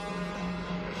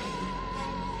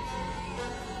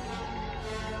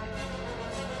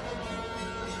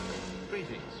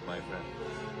my friend.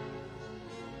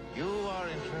 You are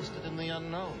interested in the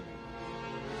unknown,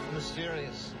 the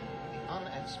mysterious, the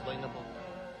unexplainable.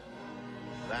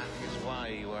 That is why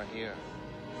you are here.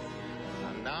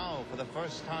 And now, for the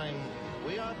first time,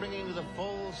 we are bringing you the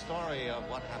full story of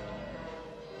what happened.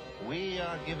 We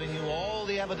are giving you all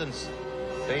the evidence,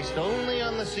 based only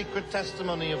on the secret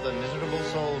testimony of the miserable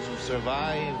souls who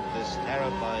survived this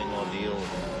terrifying ordeal.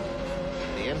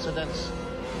 The incidents,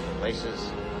 the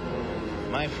places.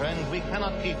 My friend, we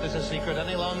cannot keep this a secret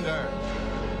any longer.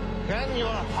 Can your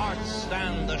heart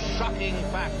stand the shocking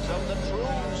facts of the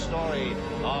true story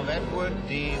of Edward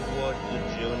D. Wood,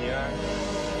 Jr.?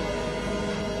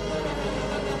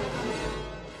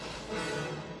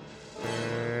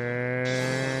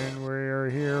 And we are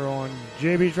here on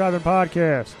JB's Driving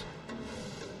Podcast.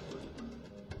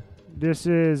 This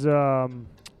is Ed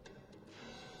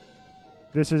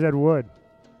Wood.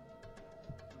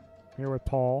 Here with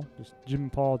Paul, just Jim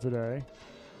and Paul today.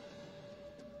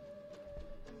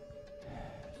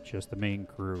 Just the main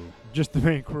crew. Just the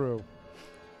main crew.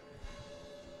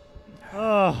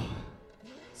 Oh,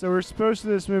 so we're supposed to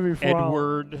this movie for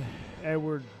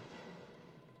Edward.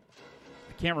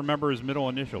 I can't remember his middle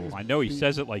initial. I know he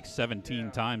says it like 17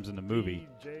 times in the movie.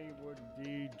 Wood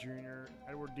D. Jr.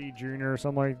 Edward D. Jr. or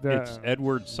something like that. It's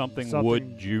Edward something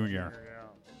Wood Jr. Yeah.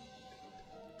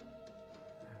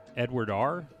 Edward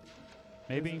R.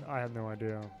 Maybe? I have no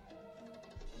idea.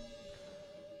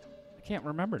 I can't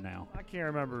remember now. I can't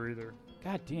remember either.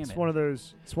 God damn it! It's one of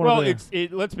those.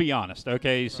 Let's be honest.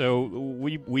 Okay, so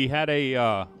we had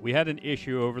an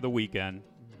issue over the weekend.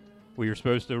 We were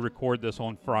supposed to record this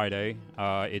on Friday.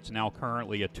 It's now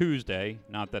currently a Tuesday.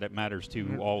 Not that it matters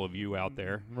to all of you out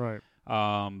there. Right.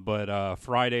 But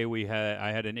Friday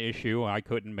I had an issue. I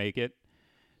couldn't make it.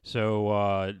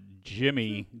 So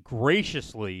Jimmy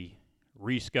graciously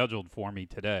rescheduled for me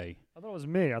today. I thought it was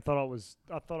me. I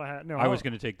was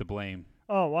going to take the blame.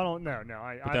 Oh, I don't know.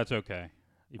 But that's okay.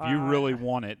 If you really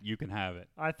want it, you can have it.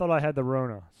 I thought I had the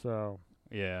Rona, so.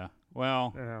 Yeah.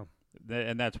 Well, yeah.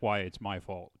 And that's why it's my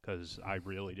fault, because I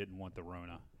really didn't want the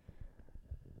Rona.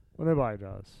 Well, nobody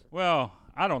does. Well,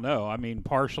 I don't know. I mean,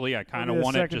 partially I kind of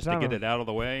want it just to get it out of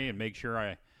the way and make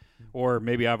sure or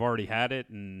maybe I've already had it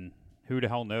and who the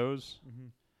hell knows. Mm-hmm.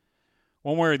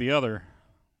 One way or the other,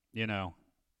 you know.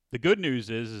 The good news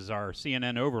is our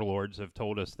CNN overlords have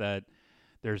told us that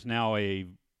there's now a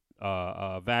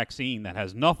vaccine that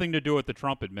has nothing to do with the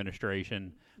Trump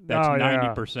administration that's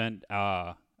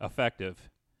 90% effective.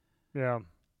 Yeah.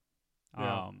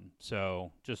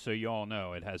 So just so you all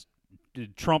know,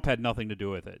 Trump had nothing to do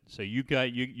with it. So you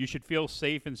should feel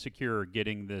safe and secure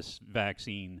getting this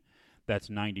vaccine that's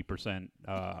 90%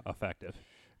 effective.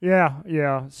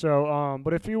 Yeah. So,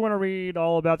 but if you want to read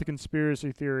all about the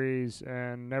conspiracy theories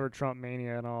and Never Trump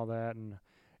Mania and all that, and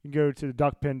you can go to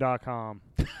duckpin.com.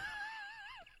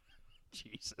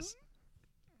 Jesus.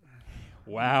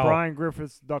 Wow. Brian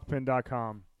Griffiths,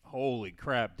 duckpin.com. Holy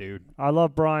crap, dude. I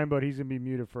love Brian, but he's going to be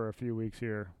muted for a few weeks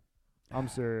here. I'm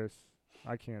serious.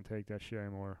 I can't take that shit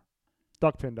anymore.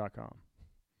 Duckpin.com.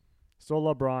 Still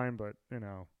love Brian, but, you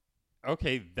know.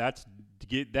 Okay, that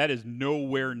is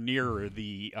nowhere near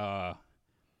the how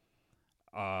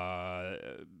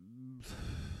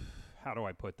do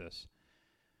I put this?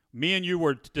 Me and you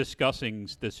were discussing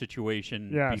the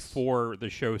situation before the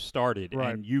show started,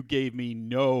 and you gave me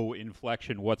no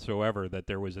inflection whatsoever that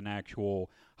there was an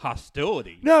actual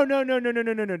hostility. No.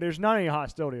 There's not any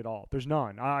hostility at all. There's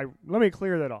none. Let me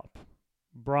clear that up.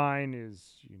 Brian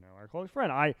is, our close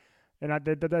friend.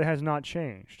 That has not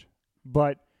changed.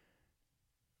 But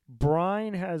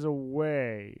Brian has a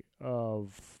way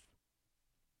of,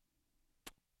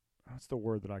 what's the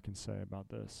word that I can say about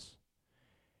this?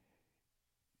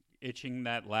 Itching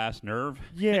that last nerve?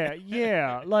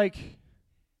 Yeah. Like,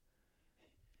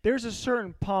 there's a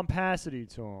certain pomposity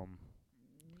to him.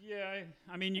 Yeah,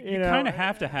 I mean, you kind of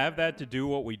have to have that to do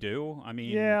what we do. I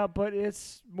mean, yeah, but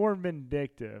it's more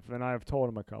vindictive, and I've told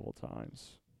him a couple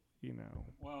times.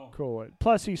 Cool it.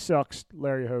 Plus, he sucks.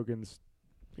 Larry Hogan's,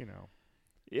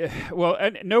 Yeah, well,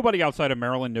 and nobody outside of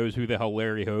Maryland knows who the hell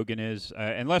Larry Hogan is,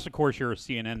 unless, of course, you're a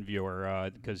CNN viewer,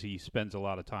 because he spends a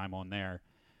lot of time on there,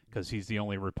 because he's the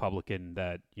only Republican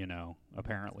that,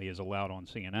 apparently is allowed on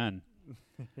CNN.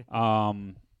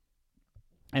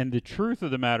 And the truth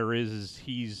of the matter is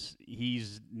he's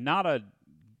not a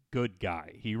good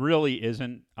guy. He really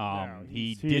isn't.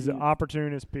 He's an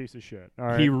opportunist piece of shit. All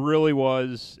right? He really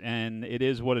was, and it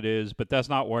is what it is. But that's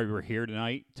not why we're here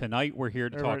tonight. Tonight we're here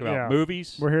to talk about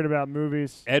movies. We're here about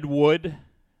movies. Ed Wood,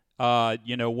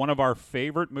 one of our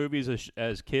favorite movies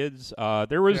as kids.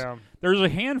 There's a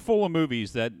handful of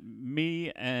movies that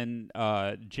me and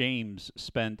James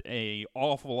spent a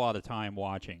awful lot of time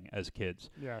watching as kids.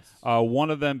 Yes. One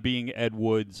of them being Ed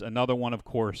Wood's. Another one, of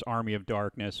course, Army of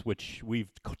Darkness, which we've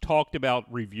talked about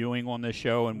reviewing on this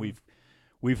show, and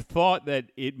we've thought that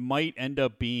it might end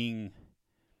up being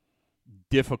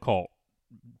difficult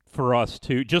for us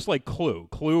to, just like Clue.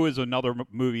 Clue is another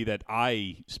movie that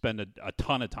I spend a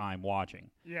ton of time watching.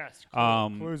 Yes,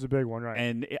 Clue's a big one, right?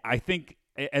 And I think,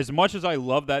 as much as I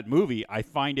love that movie, I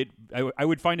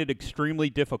would find it extremely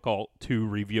difficult to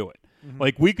review it. Mm-hmm.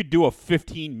 Like, we could do a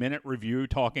 15-minute review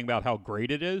talking about how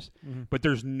great it is, but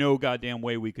there's no goddamn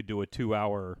way we could do a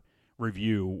 2-hour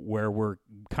review where we're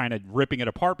kind of ripping it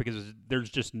apart, because there's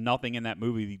just nothing in that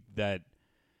movie that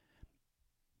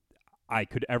I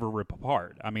could ever rip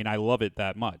apart. I mean, I love it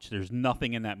that much. There's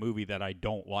nothing in that movie that I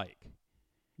don't like.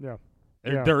 Yeah.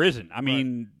 There isn't. I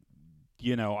mean,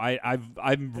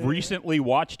 I've recently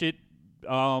watched it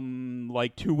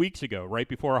like 2 weeks ago, right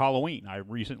before Halloween. I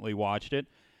recently watched it.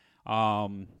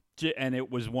 And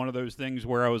it was one of those things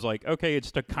where I was like, okay,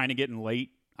 it's kind of getting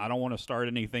late. I don't want to start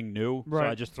anything new, so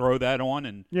I just throw that on,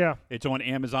 and it's on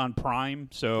Amazon Prime.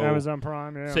 So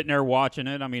sitting there watching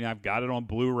it. I mean, I've got it on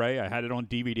Blu-ray. I had it on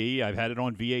DVD. I've had it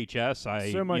on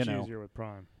VHS. So much easier with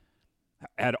Prime.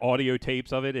 Had audio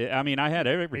tapes of it. I mean, I had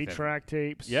everything. 8-track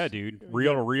tapes. Yeah, dude.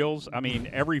 Reel to reels. I mean,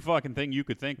 every fucking thing you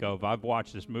could think of, I've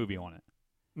watched this movie on it.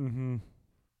 Mm-hmm.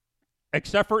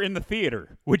 Except for in the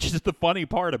theater, which is the funny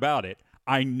part about it.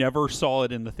 I never saw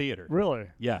it in the theater. Really?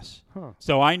 Yes. Huh.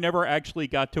 So I never actually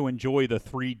got to enjoy the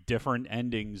 3 different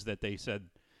endings that they said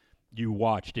you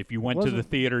watched. If you went to the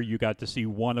theater, you got to see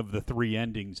one of the 3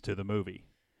 endings to the movie.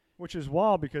 Which is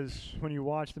wild, because when you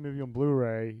watch the movie on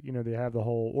Blu-ray, they have the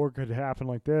whole, or could happen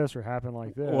like this, or happen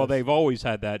like this. Well, they've always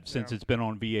had that since it's been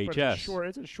on VHS. But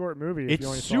it's a short movie.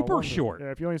 It's super short.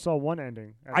 Yeah, if you only saw one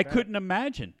ending. I couldn't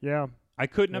imagine. Yeah. I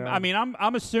couldn't. I mean,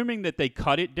 I'm assuming that they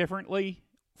cut it differently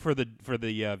for the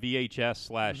VHS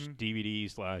 /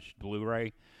 DVD /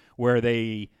 Blu-ray, where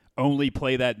they only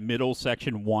play that middle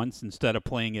section once instead of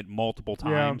playing it multiple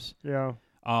times. Yeah.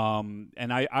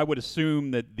 And I would assume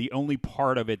that the only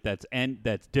part of it that's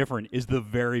different is the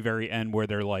very, very end, where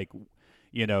they're like,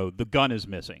 the gun is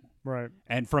missing. Right.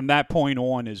 And from that point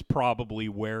on is probably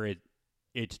where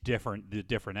it's different. The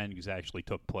different endings actually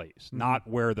took place, not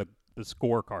where the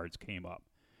scorecards came up,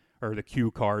 or the cue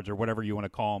cards, or whatever you want to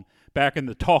call them, back in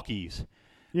the talkies.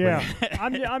 Yeah. I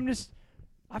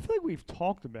feel like we've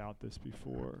talked about this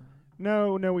before.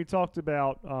 No, we talked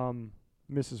about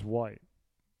Mrs. White.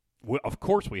 Well, of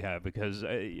course we have, because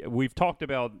we've talked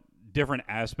about different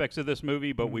aspects of this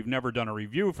movie, but we've never done a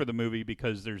review for the movie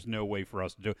because there's no way for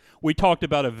us to do it. We talked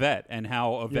about Yvette and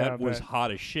how Yvette was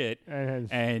hot as shit,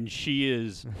 and she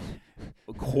is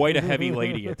quite a heavy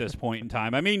lady at this point in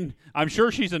time. I mean, I'm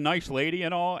sure she's a nice lady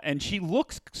and all, and she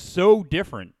looks so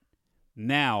different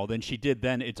now than she did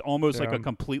then. It's almost like a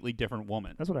completely different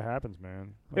woman. That's what happens,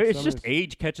 man. Like, it's just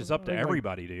age catches up to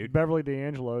everybody, dude. Beverly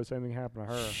D'Angelo, same thing happened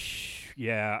to her.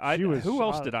 Yeah. Who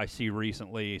else did I see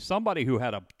recently? Somebody who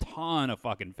had a ton of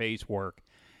fucking face work,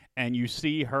 and you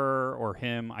see her or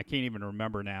him, I can't even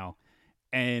remember now,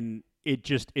 and it's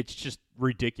just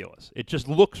ridiculous. It just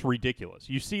looks ridiculous.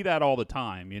 You see that all the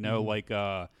time, like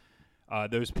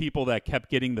those people that kept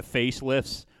getting the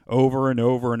facelifts over and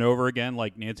over and over again,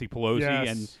 like Nancy Pelosi,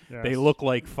 and they look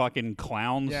like fucking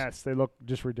clowns. Yes, they look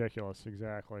just ridiculous,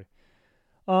 exactly.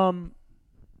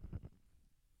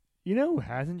 Who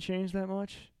hasn't changed that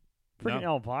much? Freaking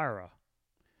Elvira.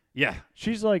 Yeah.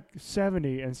 She's like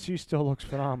 70, and she still looks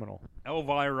phenomenal.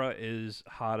 Elvira is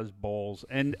hot as balls.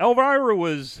 And Elvira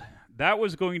was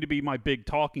going to be my big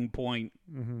talking point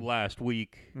last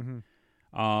week.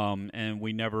 And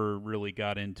we never really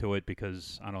got into it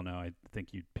because, I don't know, I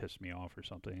think you'd piss me off or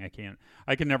something.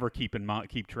 I can never keep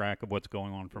track of what's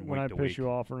going on from week to week. When I piss you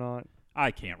off or not?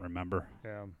 I can't remember.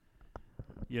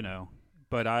 Yeah.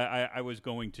 But I was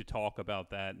going to talk about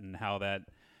that and how that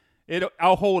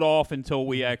I'll hold off until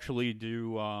we actually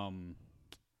do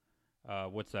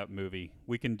what's that movie?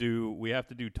 We have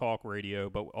to do talk radio,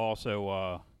 but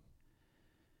also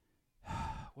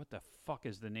what the fuck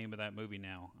is the name of that movie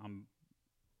now?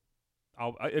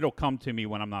 It'll come to me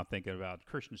when I'm not thinking about it.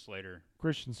 Christian Slater.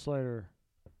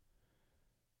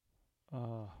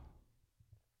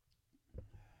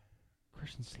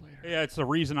 Yeah, it's the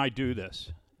reason I do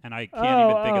this. And I can't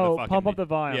even think of the fucking... Pump Up the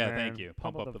Volume, Yeah, man. thank you.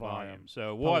 Pump Up the Volume.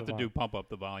 So we'll have to do Pump Up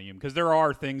the Volume, because there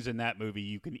are things in that movie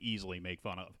you can easily make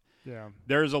fun of. Yeah.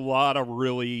 There's a lot of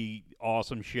really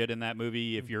awesome shit in that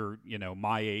movie if you're,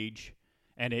 my age.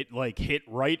 and it like hit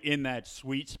right in that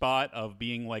sweet spot of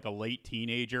being like a late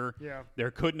teenager. Yeah. There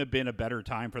couldn't have been a better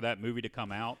time for that movie to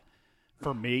come out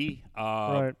for me.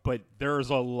 Right. But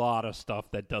there's a lot of stuff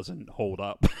that doesn't hold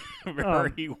up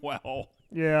very well.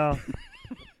 Yeah.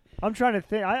 I'm trying to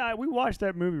think. We watched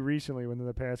that movie recently within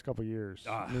the past couple of years.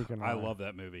 I love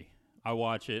that movie. I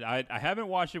watch it. I haven't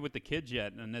watched it with the kids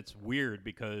yet, and it's weird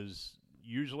because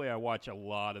usually I watch a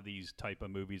lot of these type of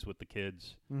movies with the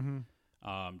kids,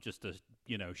 just to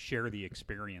share the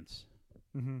experience.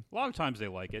 Mm-hmm. A lot of times they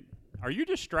like it. Are you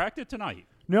distracted tonight?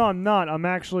 No, I'm not. I'm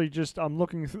actually I'm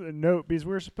looking through the note because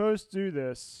we were supposed to do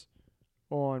this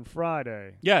on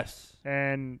Friday. Yes.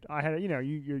 And I had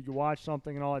you watch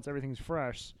something and all that, everything's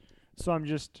fresh. So I'm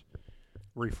just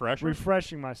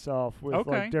refreshing myself with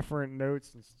like different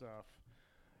notes and stuff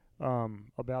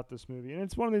about this movie. And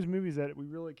it's one of those movies that we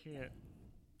really can't.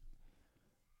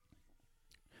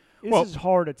 This is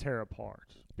hard to tear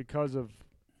apart because of.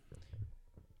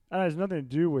 It has nothing to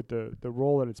do with the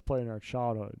role that it's played in our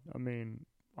childhood. I mean,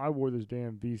 I wore this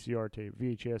damn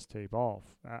VHS tape out.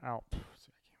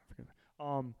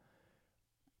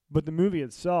 But the movie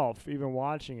itself, even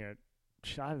watching it,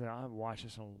 I haven't watched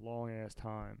this in a long ass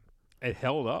time. It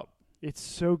held up. It's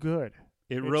so good.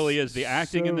 It really is. The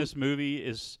acting in this movie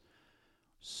is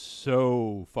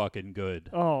so fucking good.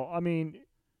 Oh, I mean,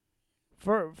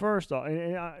 first off,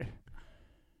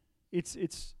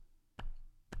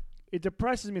 it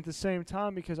depresses me at the same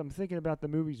time because I'm thinking about the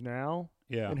movies now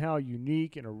and how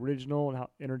unique and original and how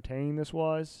entertaining this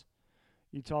was.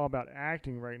 You talk about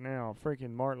acting right now.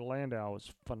 Freaking Martin Landau was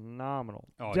phenomenal.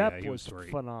 Oh, Depp he was great.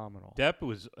 Phenomenal.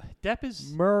 Depp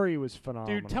is Murray was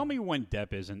phenomenal. Dude, tell me when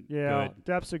Depp isn't good.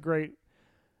 Depp's a great.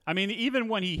 I mean, even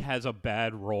when he has a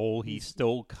bad role, he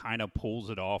still kind of pulls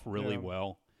it off really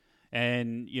well.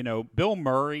 And Bill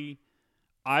Murray,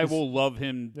 I will love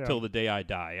him till the day I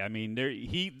die. I mean,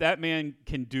 that man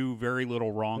can do very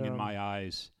little wrong in my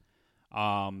eyes.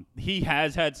 He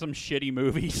has had some shitty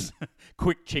movies.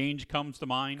 Quick Change comes to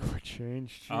mind. Quick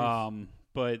Change.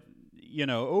 But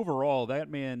overall, that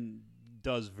man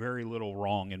does very little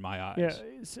wrong in my eyes.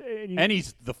 Yeah, and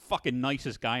he's the fucking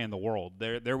nicest guy in the world.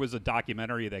 There was a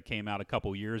documentary that came out a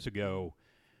couple years ago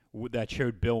that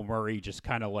showed Bill Murray just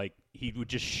kind of like he would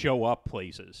just show up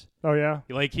places. Oh yeah,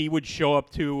 like he would show up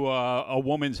to a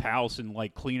woman's house and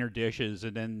like clean her dishes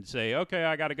and then say, "Okay,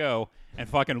 I gotta go," and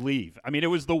fucking leave. I mean, it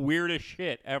was the weirdest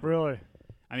shit ever. Really?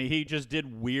 I mean, he just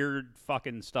did weird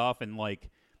fucking stuff, and like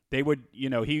they would,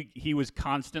 he was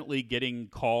constantly getting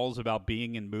calls about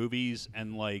being in movies,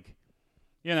 and like,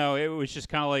 it was just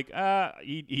kind of like,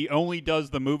 he only does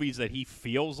the movies that he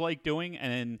feels like doing,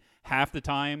 and then half the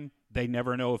time they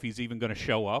never know if he's even going to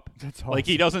show up. That's awesome. Like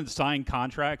he doesn't sign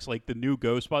contracts, like the new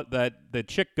the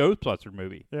chick Ghostbuster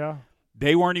movie. Yeah.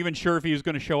 They weren't even sure if he was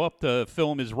going to show up to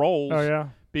film his roles. Oh yeah.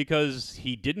 Because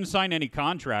he didn't sign any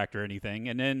contract or anything,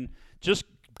 and then just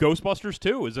Ghostbusters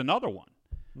 2 is another one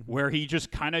where he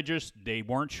just kind of they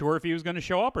weren't sure if he was going to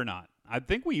show up or not. I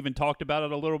think we even talked about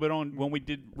it a little bit on when we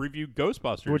did review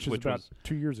Ghostbusters, which was about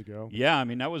 2 years ago. Yeah, I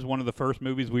mean that was one of the first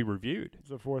movies we reviewed. It's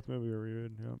the fourth movie we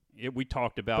reviewed. Yeah. We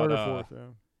talked about third or fourth,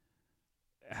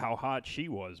 how hot she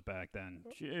was back then.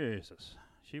 Jesus,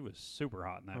 she was super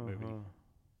hot in that movie.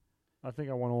 I think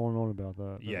I went on and on about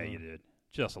that. Yeah, you did.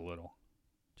 Just a little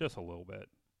bit.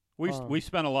 We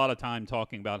spent a lot of time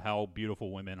talking about how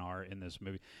beautiful women are in this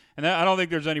movie, and I don't think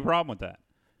there's any problem with that.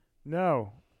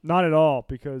 No, not at all,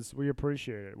 because we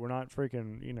appreciate it. We're not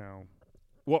freaking,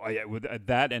 Well, yeah, with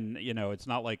that, and it's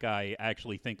not like I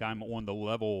actually think I'm on the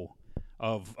level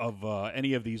of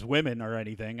any of these women or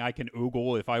anything. I can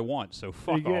oogle if I want. So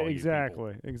fuck all you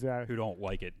people who don't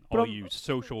like it. But all you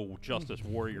social justice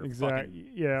warrior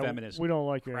fucking feminist we don't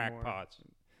like crackpots.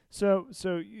 So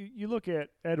you look at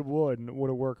Ed Wood and what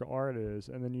a work of art is,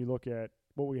 and then you look at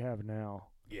what we have now.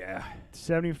 Yeah.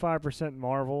 75%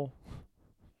 Marvel.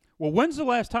 Well, when's the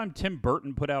last time Tim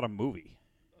Burton put out a movie?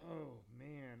 Oh,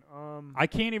 man. I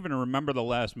can't even remember the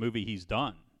last movie he's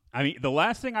done. I mean, the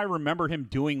last thing I remember him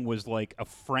doing was like a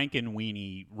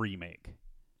Frankenweenie remake.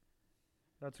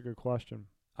 That's a good question.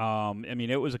 I mean,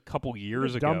 it was a couple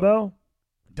years ago. Dumbo?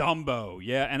 Dumbo,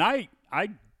 yeah. And I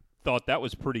thought that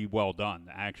was pretty well done,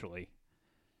 actually.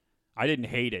 I didn't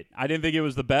hate it. I didn't think it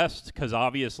was the best because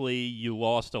obviously you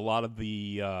lost a lot of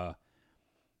the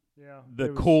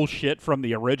cool shit from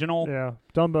the original. Yeah,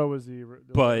 Dumbo was the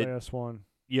last one.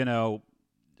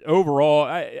 Overall,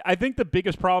 I think the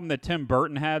biggest problem that Tim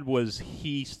Burton had was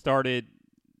he started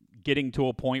getting to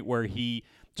a point where he,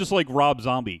 just like Rob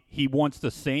Zombie, he wants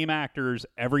the same actors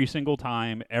every single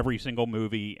time, every single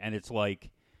movie, and it's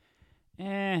like,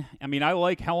 I mean, I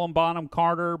like Helen Bonham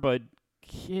Carter, but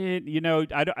kid,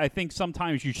 I think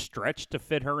sometimes you stretch to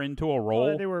fit her into a role.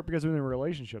 Well, they were because they were in a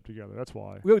relationship together. That's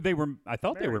why. Well, I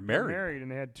thought they were married. They were married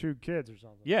and they had 2 kids or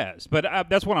something. Yes, but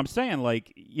that's what I'm saying.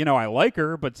 Like, I like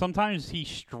her, but sometimes he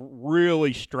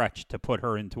really stretched to put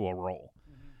her into a role.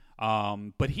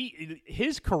 But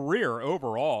his career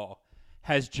overall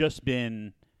has just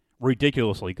been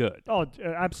ridiculously good. Oh,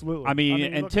 absolutely. I mean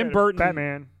and Tim Burton,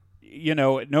 Batman.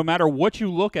 No matter what you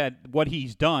look at what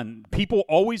he's done, people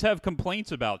always have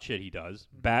complaints about shit he does.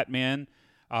 Batman,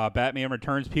 Batman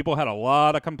Returns, people had a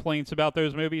lot of complaints about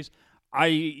those movies.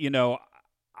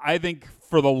 I think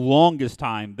for the longest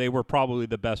time, they were probably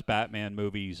the best Batman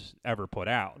movies ever put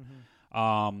out.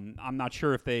 I'm not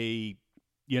sure if they,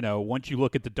 once you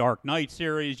look at the Dark Knight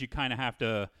series, you kind of have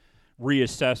to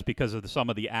reassess because of some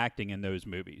of the acting in those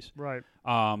movies. Right.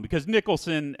 Because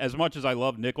Nicholson, as much as I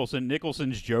love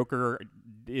Nicholson's Joker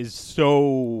is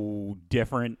so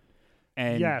different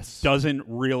and doesn't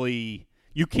really.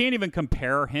 You can't even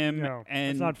compare him. No,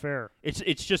 and it's not fair.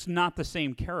 It's just not the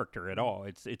same character at all.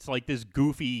 It's like this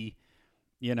goofy,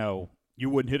 you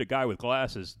wouldn't hit a guy with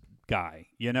glasses guy,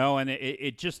 and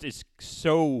it just is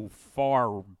so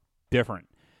far different.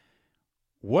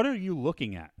 What are you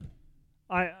looking at?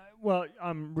 Well,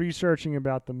 I'm researching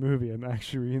about the movie. I'm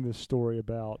actually reading this story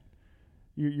about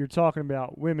you're talking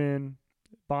about women.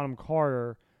 Bonham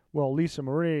Carter. Well, Lisa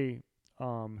Marie,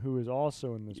 who is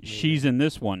also in this movie. She's in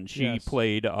this one. She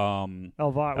played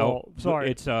Elvira.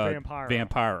 It's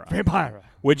Vampira.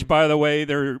 Which, by the way,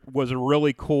 there was a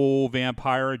really cool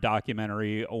Vampira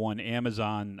documentary on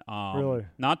Amazon. Really?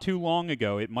 Not too long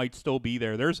ago. It might still be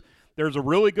there. There's a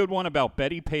really good one about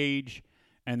Betty Page,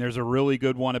 and there's a really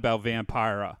good one about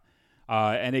Vampira.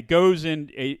 And it goes in.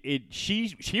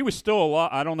 She was still alive.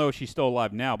 I don't know if she's still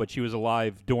alive now, but she was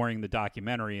alive during the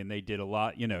documentary, and they did a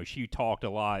lot. She talked a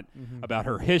lot about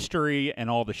her history and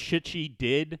all the shit she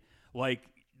did, like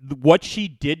what she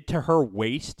did to her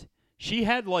waist. She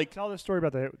had tell the story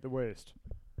about the waist.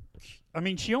 I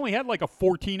mean, she only had like a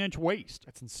 14-inch waist.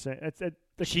 That's insane.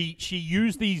 She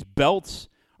used these belts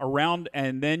around,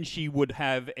 and then she would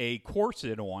have a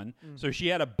corset on. So she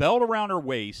had a belt around her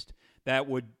waist that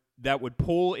would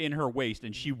pull in her waist,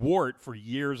 and she wore it for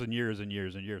years and years and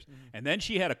years and years. And then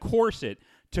she had a corset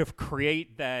to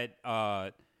create that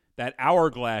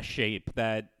hourglass shape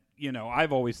that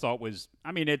I've always thought was.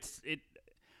 I mean,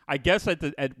 I guess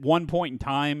at one point in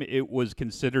time it was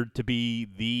considered to be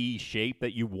the shape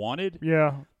that you wanted.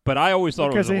 Yeah. But I always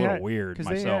thought it was a little weird myself.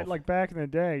 Because they had, like back in the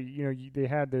day, they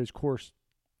had those corsets.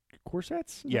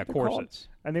 Yeah, corsets.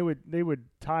 And they would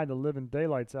tie the living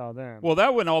daylights out of them. Well,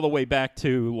 that went all the way back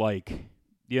to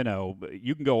you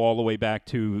can go all the way back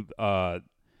to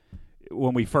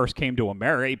when we first came to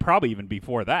America, probably even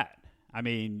before that. I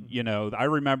mean, I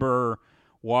remember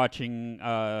watching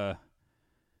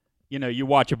you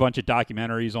watch a bunch of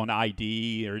documentaries on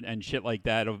ID and shit like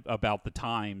that about the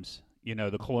times,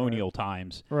 the colonial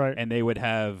times. Right. And they would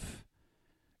have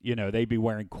they'd be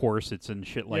wearing corsets and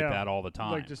shit like that all the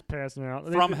time. Like just passing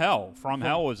out. From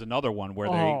Hell was another one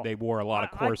where they wore a lot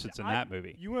of corsets in that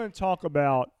movie. You want to talk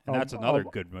about... And that's another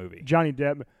good movie. Johnny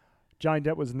Depp. Johnny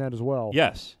Depp was in that as well.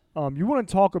 Yes. You want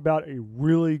to talk about a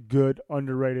really good,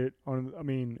 underrated...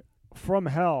 From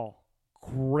Hell,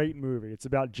 great movie. It's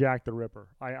about Jack the Ripper.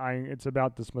 It's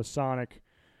about this Masonic...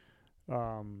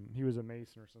 he was a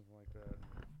Mason or something like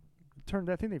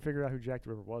that. I think they figured out who Jack the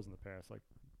Ripper was in the past,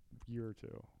 year or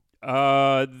two.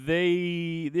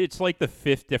 It's like the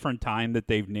 5th different time that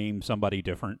they've named somebody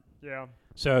different. Yeah.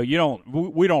 So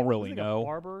we don't really know. A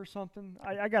barber or something.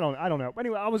 I don't know.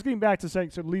 Anyway, I was getting back to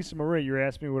saying, so Lisa Marie, you were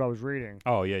asking me what I was reading.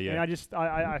 Oh yeah. And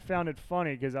I found it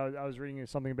funny because I was reading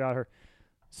something about her.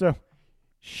 So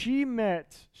she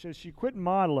quit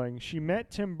modeling. She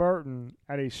met Tim Burton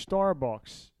at a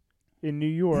Starbucks in New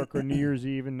York on New Year's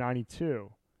Eve in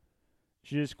 '92.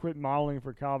 She just quit modeling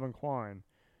for Calvin Klein.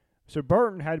 So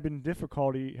Burton has been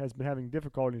having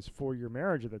difficulty in his 4-year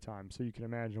marriage at the time. So you can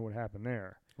imagine what happened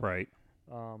there. Right.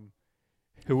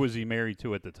 Who was he married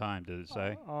to at the time? Did it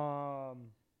say?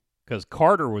 Because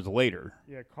Carter was later.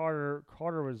 Yeah, Carter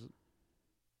was.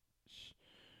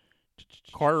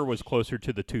 Carter was closer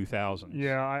to the 2000s.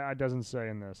 Yeah, it doesn't say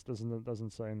in this.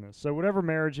 Doesn't say in this. So whatever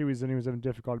marriage he was in, he was having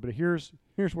difficulty. But here's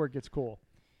where it gets cool.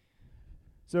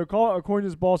 So according to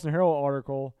this Boston Herald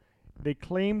article, they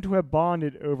claim to have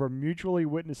bonded over mutually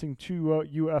witnessing 2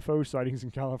 UFO sightings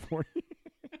in California.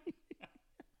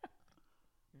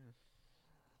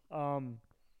 And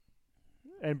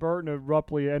Burton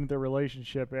abruptly ended their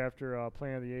relationship after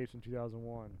Planet of the Apes in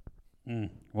 2001.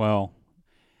 Well,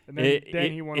 and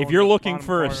then he went if you're looking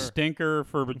for a stinker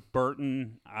for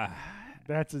Burton,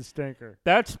 That's a stinker.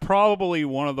 That's probably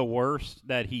one of the worst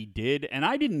that he did, and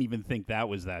I didn't even think that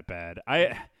was that bad.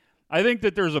 I think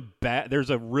that there's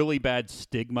a really bad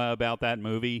stigma about that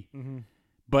movie. Mm-hmm.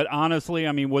 But honestly,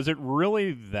 I mean, was it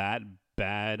really that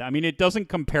bad? I mean, it doesn't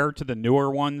compare to the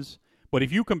newer ones, but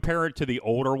if you compare it to the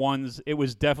older ones, it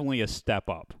was definitely a step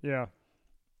up. Yeah.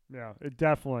 Yeah, it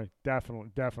definitely,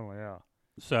 yeah.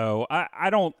 So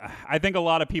I think a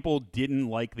lot of people didn't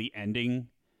like the ending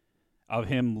of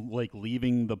him like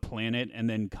leaving the planet and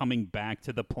then coming back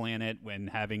to the planet when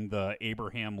having the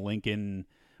Abraham Lincoln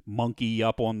monkey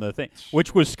up on the thing,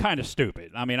 which was kind of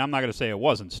stupid. I mean, I'm not going to say it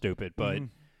wasn't stupid, but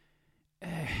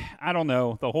I don't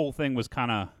know. The whole thing was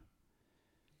kind of,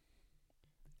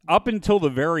 up until the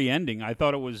very ending, I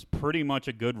thought it was pretty much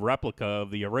a good replica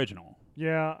of the original.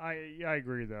 Yeah, I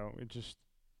agree though. It just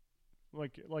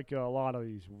like a lot of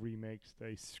these remakes,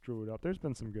 they screw it up. There's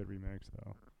been some good remakes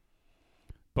though.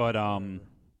 But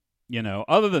you know,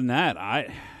 other than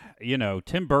that,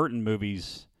 Tim Burton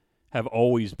movies have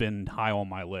always been high on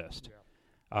my list.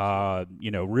 Yeah.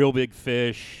 You know, Real Big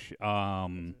Fish. Yeah,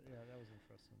 that was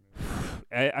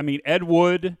interesting. I mean, Ed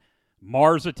Wood,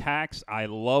 Mars Attacks. I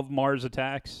love Mars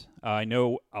Attacks. I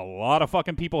know a lot of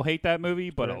fucking people hate that movie,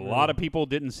 but a lot of people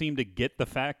didn't seem to get the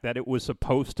fact that it was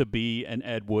supposed to be an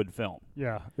Ed Wood film.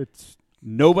 Yeah,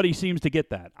 nobody seems to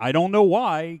get that. I don't know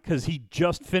why, because he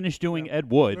just finished doing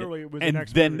Ed Wood, and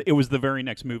then it was the very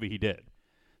next movie he did.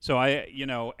 So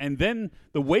and then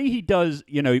the way he does,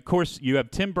 of course, you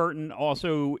have Tim Burton.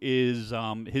 Also, is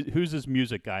who's his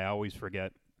music guy? I always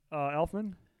forget.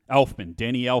 Elfman.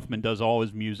 Danny Elfman does all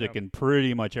his music and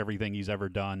pretty much everything he's ever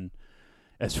done,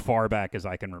 as far back as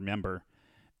I can remember.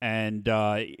 And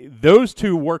those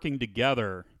two working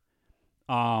together,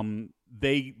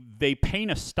 they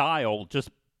paint a style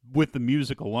just with the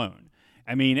music alone.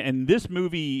 I mean, and this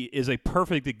movie is a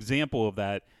perfect example of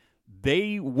that.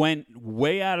 They went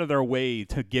way out of their way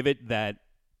to give it that,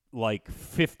 like,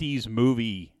 50s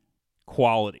movie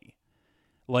quality.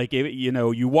 Like,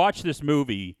 you watch this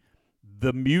movie,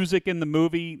 the music in the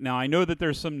movie, now I know that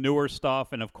there's some newer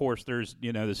stuff, and of course there's,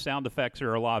 the sound effects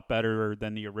are a lot better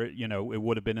than it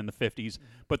would have been in the 50s,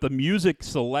 but the music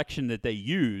selection that they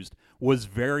used was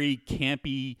very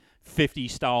campy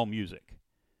 50s style music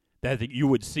that you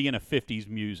would see in a 50s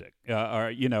music,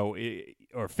 or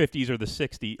 50s or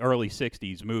the early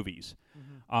 60s movies.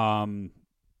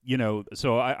 Mm-hmm.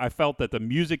 So I felt that the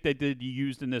music they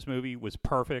used in this movie was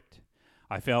perfect.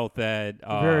 I felt that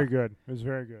very good. It was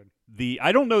very good.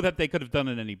 I don't know that they could have done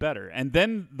it any better. And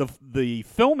then the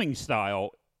filming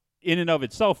style, in and of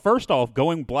itself, first off,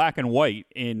 going black and white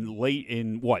in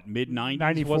mid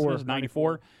 90s,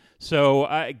 94.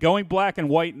 So going black and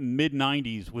white in mid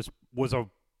 90s was a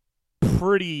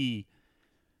pretty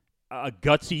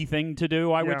gutsy thing to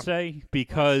do, I would say,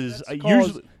 because usually I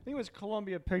think it was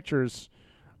Columbia Pictures.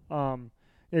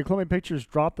 Columbia Pictures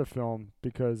dropped the film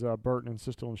because Burton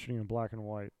insisted on shooting in black and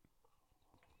white.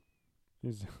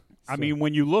 I mean,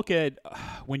 when you look at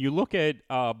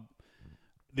the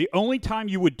only time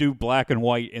you would do black and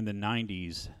white in the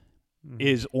 90s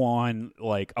is on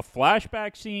like a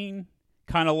flashback scene,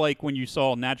 kind of like when you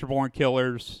saw Natural Born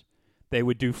Killers. They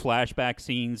would do flashback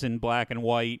scenes in black and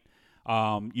white.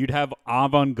 You'd have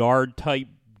avant-garde type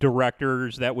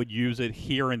directors that would use it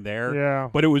here and there,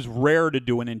 but it was rare to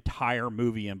do an entire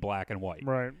movie in black and white.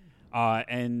 Right.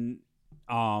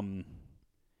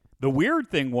 The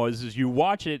weird thing is you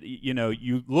watch it,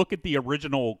 you look at the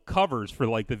original covers for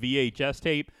like the VHS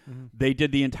tape. Mm-hmm. They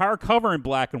did the entire cover in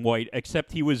black and white,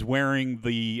 except he was wearing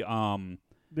the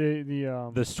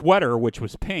sweater, which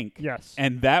was pink. Yes.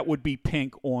 And that would be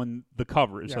pink on the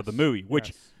covers of the movie,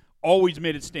 which always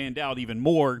made it stand out even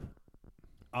more,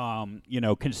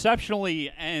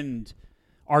 conceptually and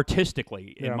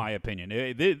artistically, in my opinion.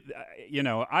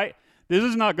 This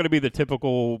is not going to be the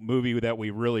typical movie that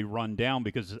we really run down,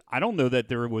 because I don't know that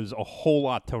there was a whole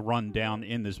lot to run down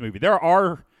in this movie. There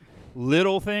are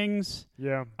little things.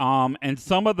 Yeah. And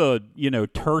some of the,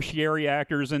 tertiary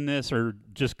actors in this are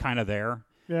just kind of there.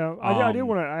 Yeah. I did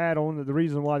want to add on that the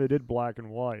reason why they did black and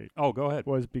white. Oh, go ahead.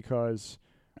 Was because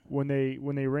when they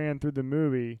ran through the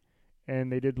movie and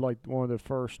they did like one of the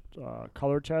first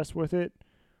color tests with it,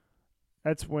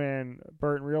 that's when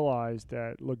Burton realized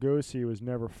that Lugosi was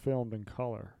never filmed in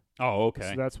color. Oh,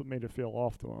 okay. So that's what made it feel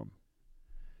off to him.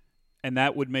 And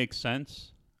that would make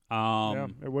sense. Yeah,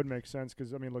 it would make sense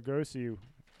because, Lugosi,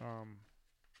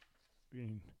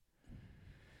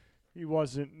 he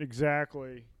wasn't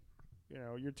exactly,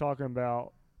 you're talking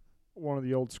about one of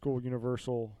the old school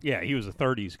Universal. Yeah, he was a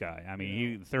 30s guy. I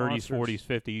mean, 30s, monsters.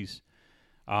 40s,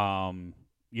 50s.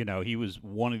 he was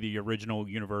one of the original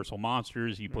Universal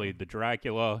monsters. He played the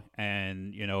Dracula,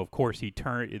 and of course, he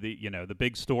turned. The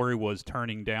big story was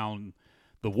turning down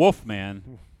the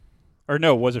Wolfman, or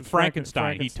no, was it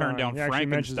Frankenstein? He turned down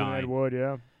Frankenstein. Ed Wood,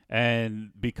 yeah.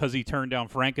 And because he turned down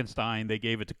Frankenstein, they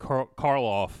gave it to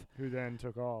Karloff, who then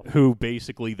took off. Who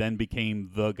basically then became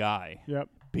the guy. Yep.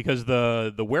 Because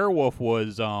the werewolf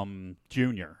was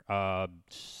Junior,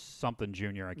 something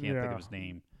Junior. I can't think of his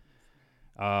name.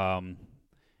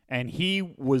 And he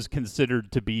was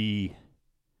considered to be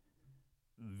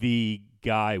the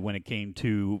guy when it came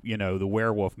to the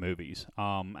werewolf movies.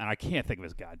 And I can't think of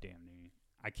his goddamn name.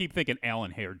 I keep thinking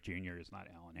Alan Hale Jr. is not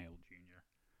Alan Hale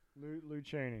Jr. Lou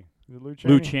Chaney. Is it Lou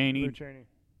Chaney. Lou Chaney.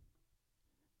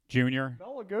 Junior.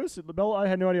 Bela Lugosi. I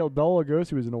had no idea Bela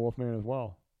Lugosi was in The Wolfman as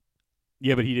well.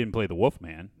 Yeah, but he didn't play the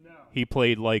Wolfman. No. He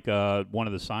played like one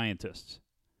of the scientists.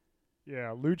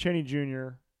 Yeah, Lou Chaney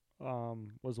Jr.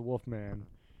 Was the Wolfman.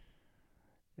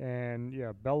 And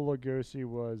yeah, Bela Lugosi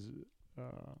was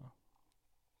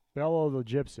Bela the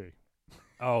Gypsy.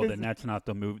 Oh, then that's not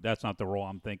the movie. That's not the role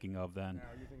I'm thinking of. Then. No,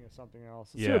 you're thinking of something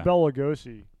else. Yeah. Bela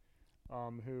Lugosi,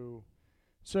 who.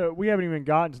 So we haven't even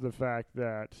gotten to the fact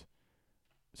that.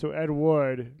 So Ed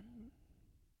Wood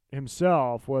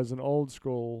himself was an old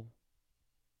school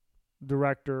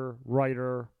director,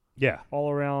 writer,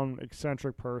 all around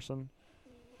eccentric person,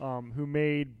 who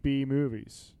made B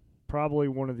movies. Probably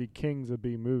one of the kings of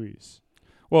B movies.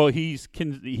 Well, he was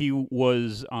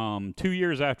 2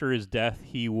 years after his death,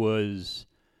 he was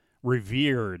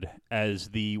revered as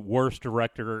the worst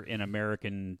director in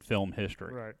American film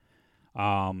history. Right.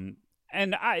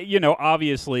 And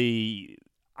obviously,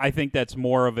 I think that's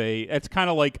more of it's kind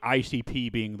of like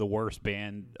ICP being the worst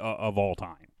band of all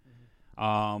time.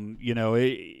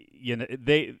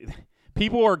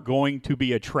 People are going to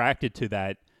be attracted to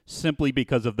that simply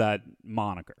because of that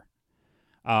moniker.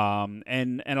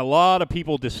 And a lot of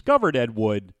people discovered Ed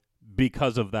Wood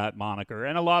because of that moniker,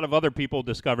 and a lot of other people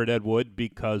discovered Ed Wood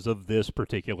because of this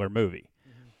particular movie.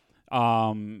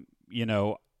 I've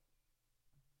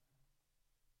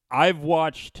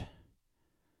watched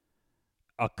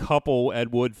a couple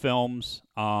Ed Wood films.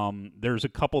 There's a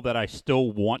couple that I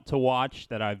still want to watch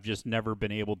that I've just never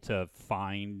been able to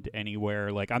find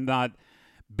anywhere. Like, I'm not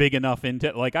big enough into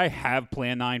it. Like, I have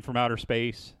Plan 9 from Outer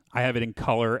Space. I have it in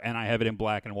color, and I have it in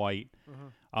black and white.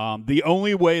 The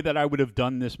only way that I would have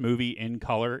done this movie in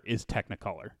color is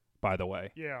Technicolor, by the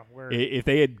way. Yeah. If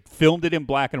they had filmed it in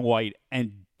black and white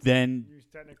and then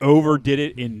overdid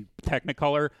it in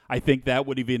Technicolor, I think that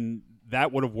would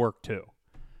have worked too.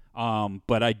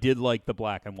 But I did like the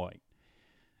black and white.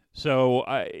 So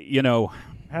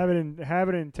have it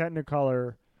in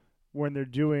Technicolor when they're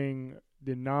doing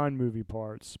the non-movie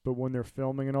parts, but when they're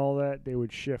filming and all that, they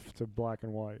would shift to black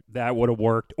and white. That would have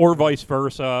worked, or vice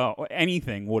versa.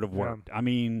 Anything would have worked. Yeah. I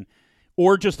mean,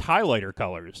 or just highlighter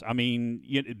colors. I mean,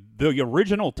 the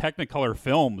original Technicolor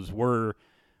films were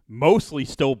mostly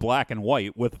still black and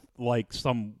white with like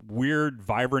some weird,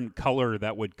 vibrant color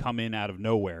that would come in out of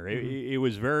nowhere. It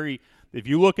was very. If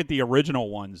you look at the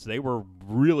original ones, they were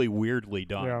really weirdly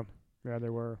done. Yeah, they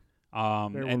were.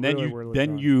 And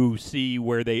then you see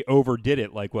where they overdid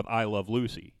it, like with I Love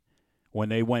Lucy, when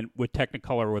they went with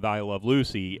Technicolor with I Love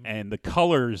Lucy, and the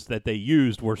colors that they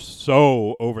used were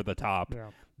so over the top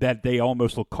that they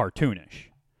almost look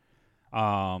cartoonish.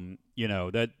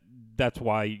 That's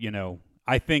why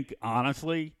I think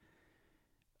honestly,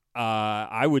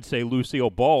 I would say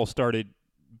Lucille Ball started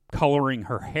coloring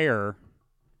her hair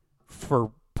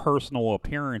for personal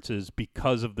appearances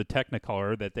because of the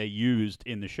Technicolor that they used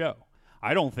in the show.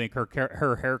 I don't think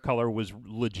her hair color was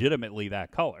legitimately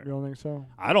that color. You don't think so?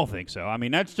 I don't think so. I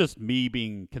mean, that's just me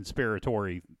being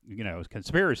conspiracy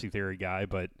theory guy,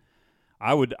 but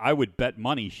I would bet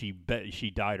money she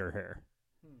dyed her hair.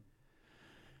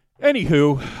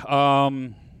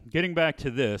 Anywho, getting back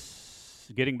to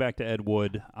Ed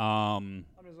Wood. I'm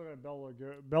just looking at Bela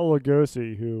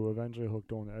Lugosi, who eventually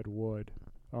hooked on Ed Wood.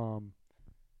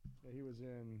 He was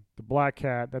in The Black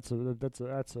Cat. That's a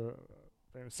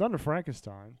Son of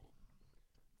Frankenstein.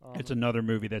 It's another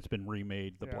movie that's been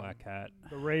remade. The Black Cat.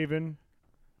 The Raven.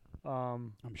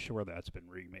 I'm sure that's been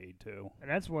remade too.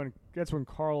 And that's when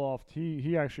Karloff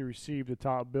he actually received the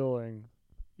top billing,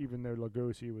 even though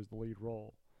Lugosi was the lead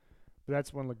role. But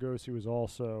that's when Lugosi was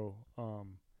also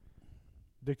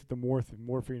addicted to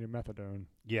morphine and methadone.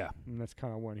 Yeah, and that's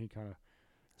kind of when he kind of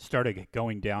started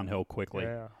going downhill quickly.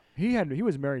 Yeah, he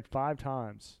was married 5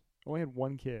 times. Only had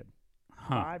 1 kid.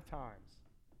 5 times.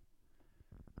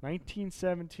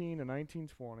 1917 to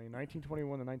 1920,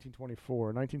 1921 to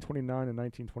 1924, 1929 to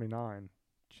 1929.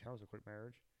 That was a quick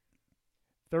marriage.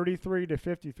 33 to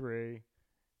 53,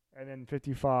 and then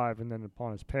 55, and then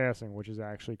upon his passing, which is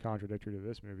actually contradictory to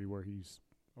this movie where he's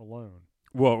alone.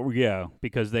 Well, yeah,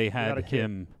 because they had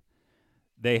him.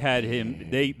 They had him.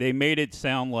 They made it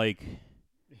sound like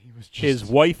he was his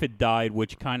wife had died,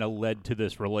 which kind of led to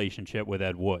this relationship with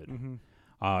Ed Wood. Mm-hmm.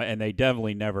 And they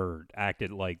definitely never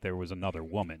acted like there was another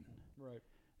woman. Right.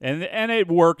 And it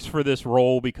works for this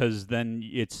role because then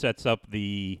it sets up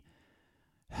the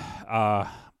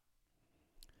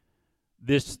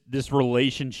this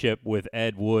relationship with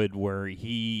Ed Wood where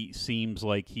he seems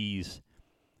like he's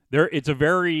there. It's a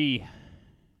very,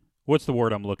 what's the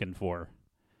word I'm looking for?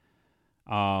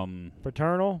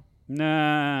 Paternal?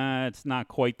 Nah, it's not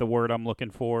quite the word I'm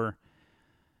looking for.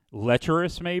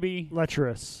 Lecherous, maybe?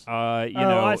 Lecherous.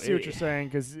 I see what you're saying,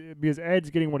 because Ed's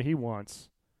getting what he wants.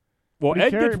 Well, Ed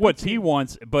gets what he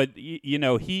wants, but,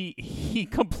 he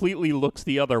completely looks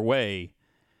the other way.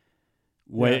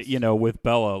 With, yes. With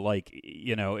Bella,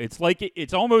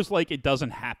 it's almost like it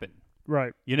doesn't happen.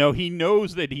 Right. He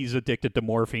knows that he's addicted to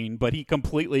morphine, but he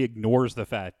completely ignores the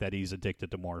fact that he's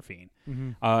addicted to morphine.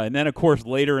 Mm-hmm. And then, of course,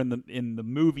 later in the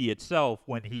movie itself,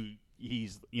 when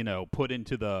he's put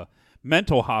into the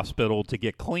mental hospital to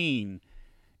get clean,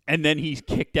 and then he's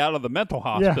kicked out of the mental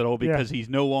hospital because he's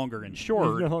no longer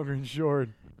insured. He's no longer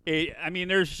insured.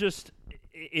 There's just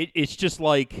it's just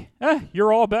like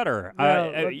you're all better.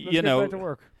 Yeah, let's get back to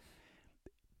work.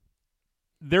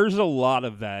 There's a lot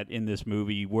of that in this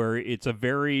movie where it's a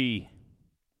very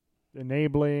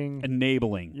enabling.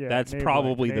 Yeah, that's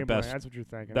probably the best. That's what you're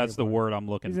thinking. That's the word I'm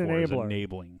looking for. Is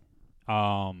enabling.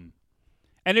 And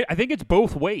I think it's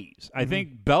both ways. Mm-hmm. I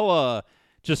think Bella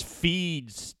just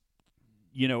feeds,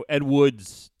 Ed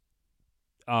Wood's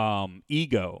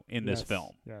ego in this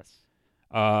film. Yes.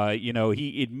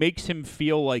 It makes him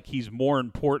feel like he's more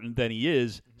important than he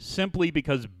is simply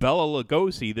because Bela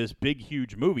Lugosi, this big,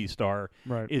 huge movie star,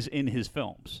 is in his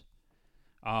films.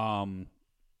 And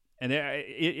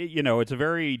it's a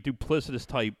very duplicitous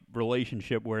type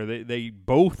relationship where they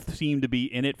both seem to be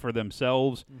in it for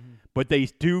themselves, but they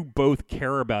do both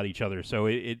care about each other. So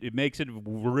it makes it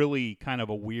really kind of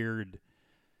a weird,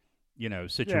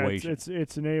 situation. Yeah,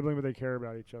 it's enabling, but they care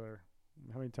about each other.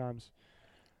 How many times?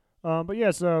 But yeah,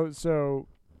 so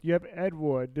you have Ed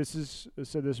Wood. This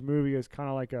movie is kind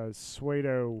of like a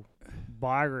pseudo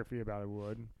biography about Ed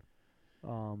Wood,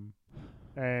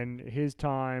 and his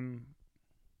time.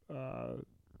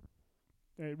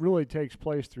 It really takes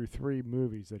place through 3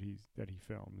 movies that he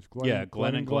films. Glenn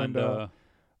and Glenda,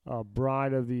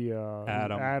 Bride of the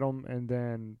Atom, and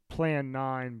then Plan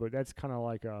 9. But that's kind of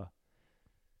like a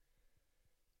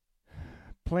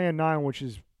Plan 9, which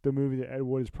is the movie that Ed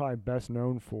Wood is probably best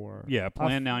known for. Yeah,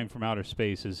 Plan 9 from Outer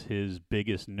Space is his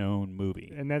biggest known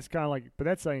movie. And that's kind of like, but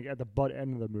that's like at the butt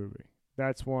end of the movie.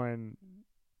 That's when,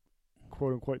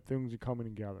 quote unquote, things are coming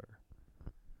together.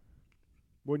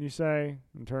 Wouldn't you say,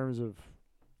 in terms of,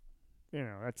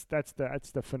 that's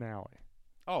the finale.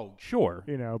 Oh, sure.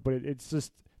 But it's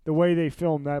just the way they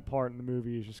filmed that part in the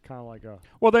movie is just kind of like a.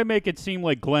 Well, they make it seem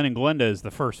like Glenn and Glenda is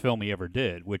the first film he ever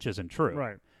did, which isn't true.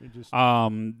 Right.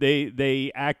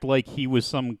 They act like he was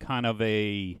some kind of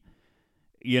a,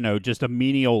 just a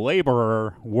menial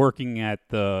laborer working at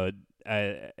the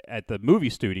movie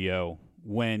studio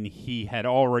when he had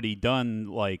already done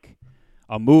like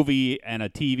a movie and a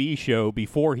TV show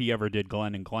before he ever did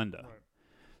Glenn and Glenda. Right.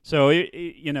 So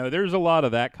there's a lot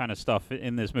of that kind of stuff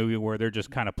in this movie where they're just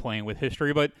kind of playing with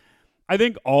history, but I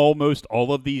think almost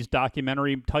all of these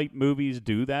documentary type movies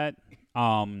do that,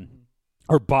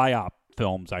 or biop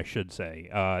films, I should say.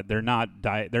 They're not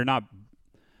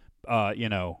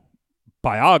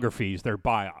biographies, they're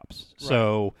biops. Right.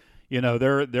 So,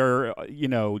 they're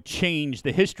changed,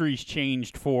 the history's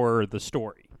changed for the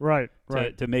story. Right.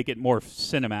 To make it more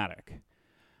cinematic.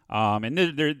 And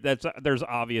there's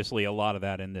obviously a lot of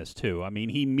that in this too. I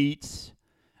mean,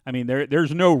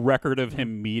 there's no record of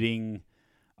him meeting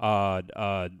Orson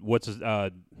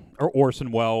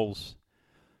Welles.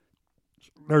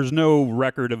 There's no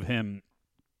record of him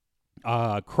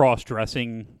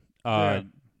cross-dressing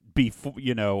before,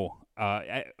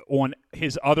 on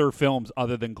his other films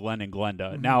other than Glenn and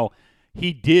Glenda. Mm-hmm. Now,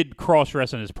 he did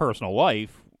cross-dress in his personal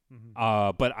life,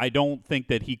 but I don't think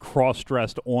that he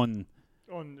cross-dressed on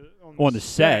the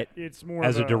set it's more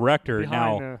as a director.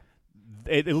 Now,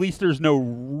 at least there's no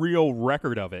real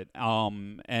record of it.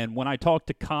 And when I talked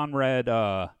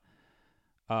to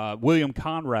William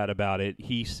Conrad about it,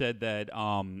 he said that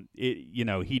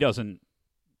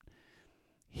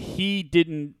he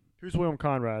didn't. Who's William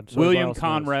Conrad? So William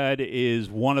Conrad is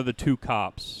one of the 2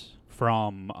 cops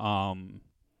from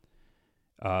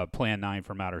Plan 9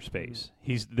 from Outer Space.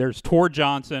 There's Tor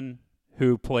Johnson,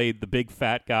 who played the big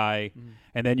fat guy,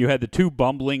 and then you had the two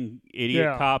bumbling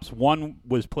idiot cops. One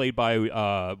was played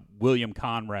by William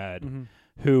Conrad,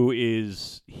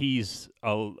 he's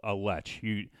a lech.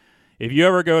 If you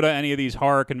ever go to any of these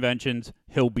horror conventions,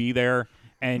 he'll be there,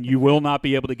 and you will not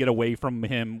be able to get away from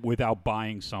him without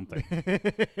buying something.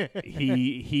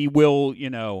 He will,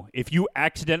 if you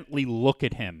accidentally look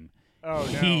at him,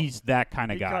 he's that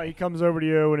kind of guy. He comes over to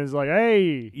you and is like,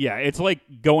 "Hey." Yeah, it's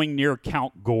like going near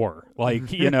Count Gore.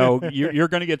 Like, you're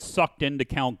going to get sucked into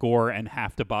Count Gore and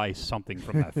have to buy something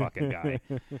from that fucking guy.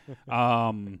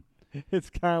 It's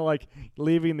kind of like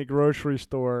leaving the grocery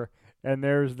store and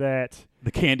there's the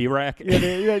candy rack.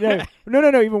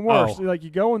 No, even worse. Oh. Like you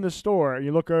go in the store and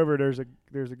you look over, there's a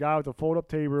guy with a fold-up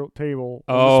table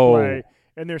on display,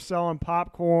 and they're selling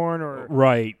popcorn or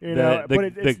right.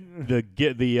 The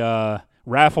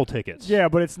raffle tickets. Yeah,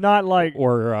 but it's not like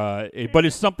but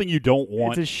it's something you don't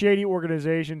want. It's a shady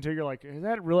organization too. You're like, is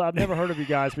that real? I've never heard of you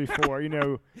guys before.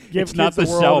 It's not the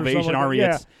Salvation Army.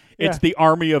 It's the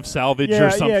Army of Salvage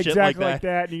or some shit exactly like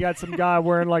that. And you got some guy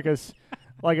wearing like a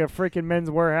freaking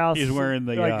Men's Warehouse. He's wearing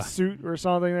the suit or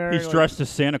something there. He's dressed as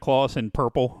Santa Claus in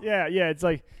purple. Yeah. It's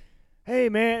like, hey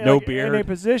man, no beard. And they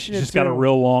position He's just got a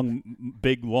real long,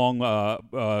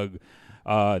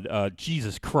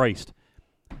 Jesus Christ.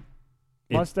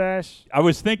 Mustache. I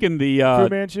was thinking the Fu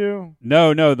Manchu.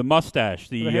 No, the mustache.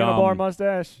 The handlebar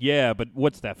mustache. Yeah, but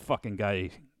what's that fucking guy?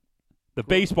 The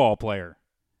baseball player.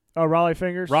 Oh, Raleigh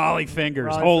Fingers.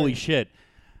 Holy shit!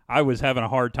 I was having a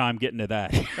hard time getting to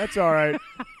that. That's all right.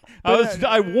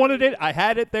 I wanted it. I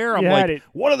had it there. I'm like,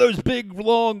 one of those big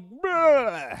long.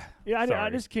 Yeah, I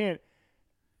just can't.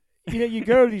 You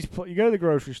go to the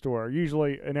grocery store.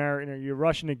 Usually, you're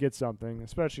rushing to get something,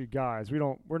 especially guys.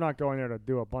 We're not going there to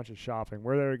do a bunch of shopping.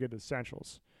 We're there to get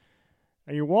essentials.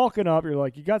 And you're walking up. You're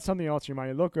like, you got something else in your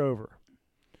mind. You look over,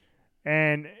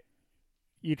 and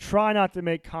you try not to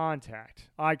make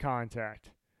eye contact,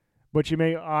 but you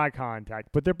make eye contact.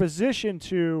 But they're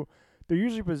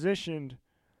usually positioned,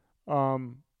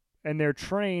 and they're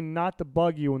trained not to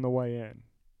bug you on the way in.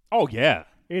 Oh yeah.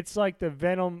 It's like the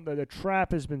venom, the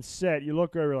trap has been set. You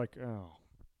look over, like, oh,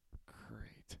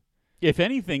 great. If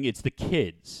anything, it's the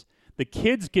kids. The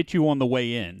kids get you on the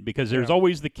way in because there's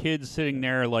always the kids sitting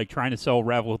there like trying to sell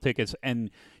raffle tickets, and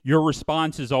your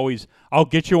response is always, "I'll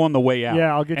get you on the way out."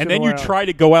 Yeah, I'll get you. And then you try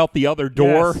to go out the other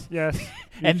door. Yes.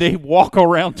 And they walk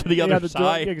around to the other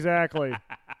side. Exactly.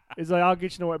 It's like, I'll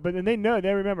get you on the way, but then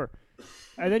they remember.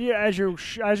 And then as you're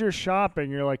shopping,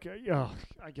 you're like, oh,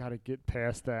 I gotta get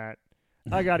past that.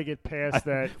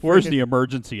 Where's the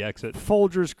emergency exit?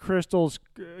 Folgers Crystals,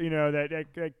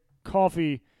 that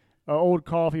coffee. Old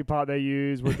coffee pot they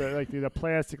use with the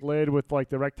plastic lid with like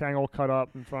the rectangle cut up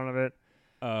in front of it.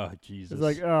 Oh, Jesus. It's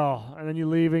like, and then you're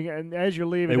leaving, and as you're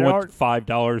leaving, they want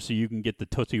 $5 so you can get the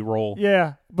Tootsie Roll.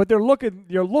 Yeah, but you're looking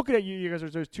at you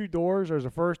because there's two doors. There's the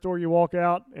first door you walk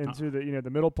out into the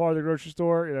middle part of the grocery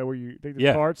store, where you take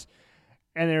the carts,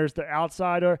 and there's the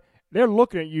outside door. They're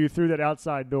looking at you through that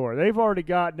outside door. They've already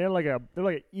they're like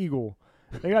an eagle.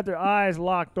 They got their eyes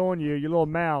locked on you, your little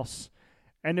mouse.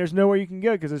 And there's nowhere you can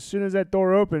go because as soon as that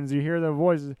door opens, you hear their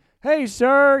voices, "Hey,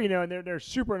 sir," and they're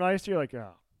super nice to you. Like,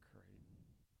 oh,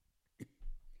 great.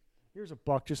 Here's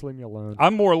 $1. Just leave me alone.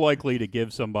 I'm more likely to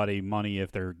give somebody money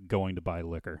if they're going to buy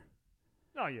liquor.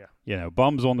 Oh yeah.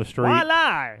 Bums on the street. Why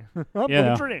lie? I'm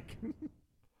gonna drink.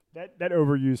 that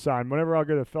overused sign. Whenever I'll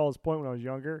go to Fells Point when I was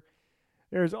younger,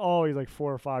 there's always like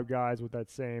 4 or 5 guys with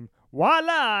that same "Why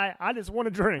lie? I just want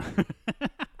to drink."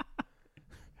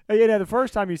 The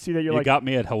first time you see that, you're like... You got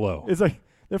me at hello. It's like,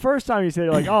 the first time you say,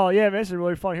 you're like, oh, yeah, man, this is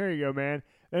really fun. Here you go, man.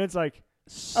 And it's like,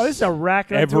 oh, this is a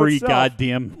racket. Every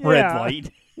goddamn red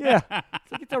light. Yeah.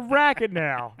 It's a racket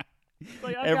now.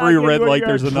 Like, every red light,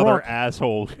 there's another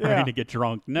asshole trying to get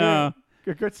drunk. No.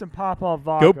 Yeah. Get some Pop-Off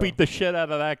vodka. Go beat the shit out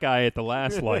of that guy at the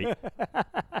last light.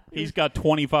 He's got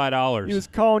 $25. He was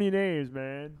calling you names,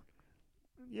 man.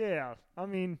 Yeah. I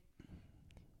mean,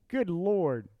 good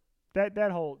Lord.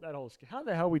 That whole how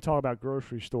the hell we talk about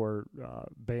grocery store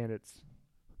bandits?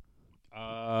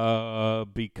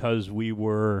 Because we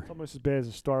were... It's almost as bad as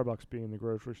a Starbucks being in the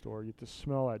grocery store. You get to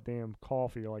smell that damn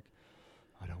coffee. You're like,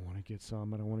 I don't want to get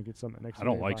some. I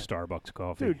don't like Starbucks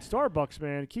coffee. Dude, Starbucks,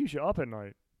 man, it keeps you up at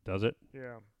night. Does it?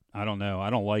 Yeah. I don't know. I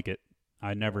don't like it.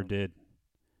 I never did.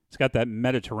 It's got that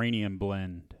Mediterranean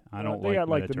blend. I don't they like got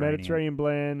like the Mediterranean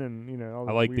blend and, all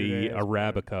I like the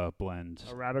Arabica blends.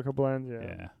 Arabica blends,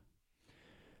 Yeah.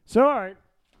 So, all right.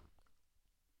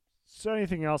 So,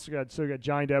 anything else? We got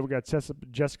Johnny Depp. We got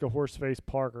Jessica Horseface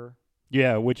Parker.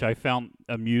 Yeah, which I found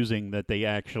amusing that they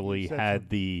actually had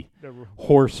the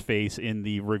horse face in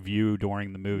the review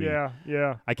during the movie. Yeah,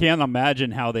 yeah. I can't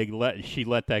imagine how she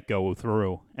let that go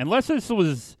through. Unless this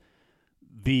was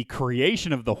the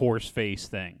creation of the horse face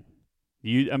thing.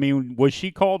 Was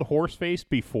she called horse face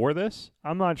before this?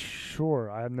 I'm not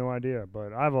sure. I have no idea,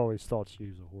 but I've always thought she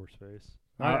was a horse face.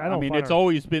 It's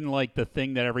always been like the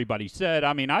thing that everybody said.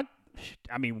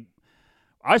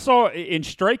 I saw in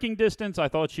striking distance, I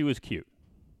thought she was cute.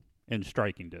 In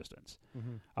striking distance.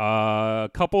 Mm-hmm. A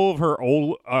couple of her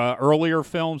earlier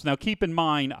films. Now, keep in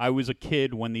mind, I was a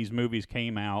kid when these movies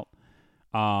came out.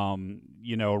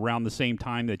 Around the same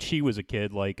time that she was a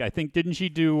kid. Like, I think, didn't she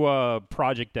do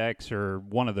Project X or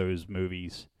one of those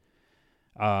movies?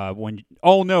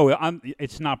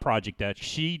 It's not Project X.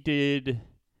 She did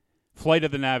Flight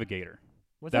of the Navigator.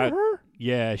 Was that her?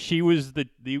 Yeah, she was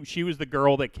the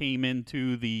girl that came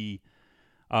into the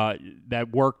that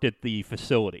worked at the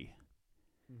facility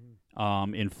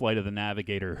in Flight of the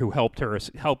Navigator, who helped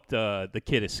the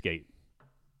kid escape,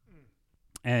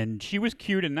 and she was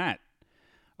cute in that.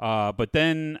 But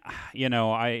then,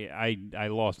 I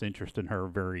lost interest in her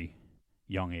very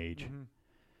young age.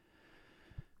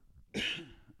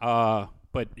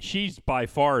 But she's by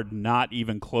far not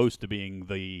even close to being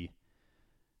the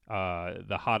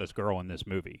hottest girl in this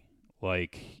movie.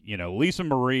 Like, Lisa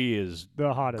Marie is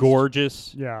the hottest,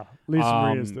 gorgeous. Yeah, Lisa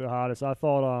Marie is the hottest. I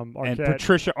thought Arquette and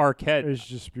Patricia Arquette is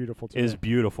just beautiful. Is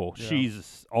beautiful. Yeah.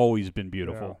 She's always been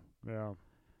beautiful. Yeah.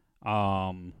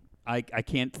 I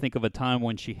can't think of a time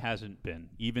when she hasn't been,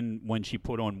 even when she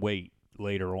put on weight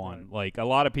later on. Right. Like, a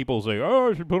lot of people say,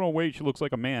 oh, she put on weight, she looks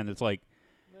like a man. It's like,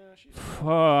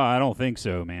 I don't think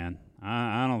so, man.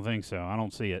 I don't think so. I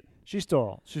don't see it. She's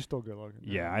still good looking.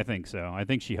 Yeah, I think so. I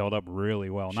think she held up really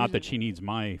well. Not that she needs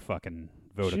my fucking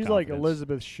vote of confidence. She's like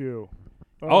Elizabeth Shue.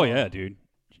 Oh yeah, dude.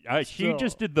 She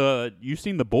just did you've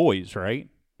seen The Boys, right?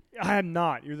 I have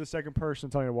not. You're the second person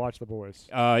telling me to watch The Boys.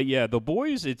 Yeah, The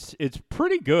Boys. It's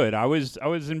pretty good. I was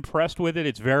impressed with it.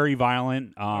 It's very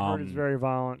violent. I heard it's very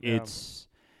violent. Yeah.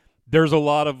 There's a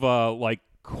lot of like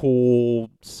cool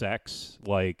sex,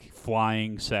 like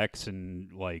flying sex,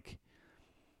 and like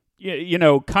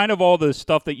kind of all the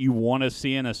stuff that you want to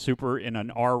see in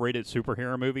an R-rated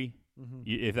superhero movie,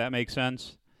 if that makes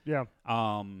sense. Yeah.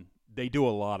 They do a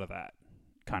lot of that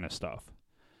kind of stuff.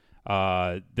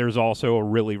 There's also a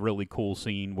really, really cool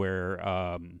scene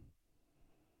where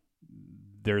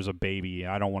there's a baby.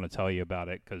 I don't want to tell you about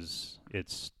it because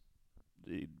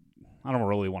I don't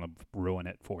really want to ruin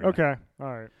it for you. Okay. All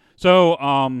right. So,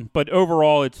 but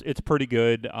overall, it's pretty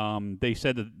good. They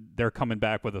said that they're coming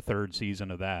back with a third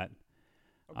season of that.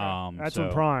 Okay. That's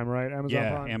on Prime, right?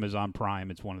 Amazon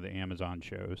Prime. It's one of the Amazon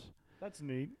shows. That's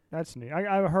neat.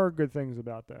 I've heard good things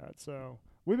about that. So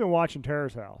we've been watching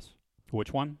Terrace House.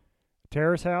 Which one?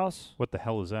 Terrace House. What the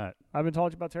hell is that? I've been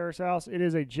talking about Terrace House. It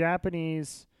is a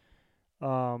Japanese,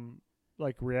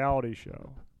 like reality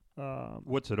show.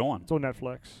 What's it on? It's on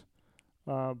Netflix.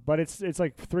 But it's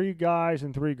like 3 guys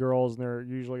and 3 girls, and they're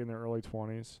usually in their early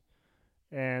 20s,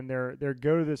 and they're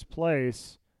go to this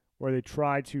place where they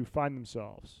try to find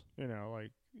themselves.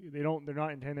 Like they're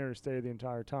not intending there to stay the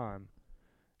entire time.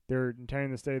 They're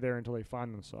intending to stay there until they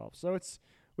find themselves. So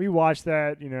we watch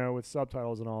that, with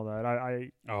subtitles and all that.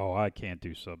 I can't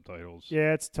do subtitles.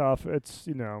 Yeah, it's tough. It's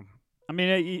I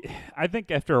mean, I think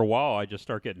after a while I just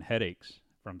start getting headaches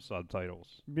from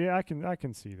subtitles. Yeah, I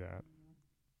can see that.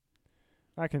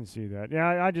 I can see that. Yeah,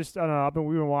 I don't know.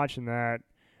 We've been watching that.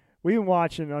 We've been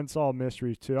watching Unsolved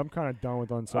Mysteries too. I'm kind of done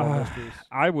with Unsolved Mysteries.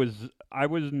 I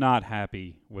was not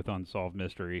happy with Unsolved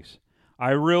Mysteries.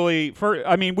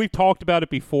 We've talked about it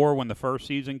before when the first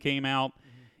season came out. Mm-hmm.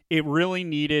 It really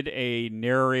needed a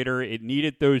narrator. It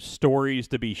needed those stories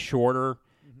to be shorter,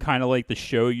 kind of like the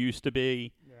show used to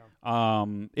be. Yeah.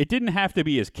 It didn't have to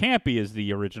be as campy as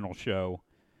the original show,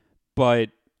 but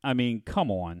I mean,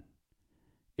 come on.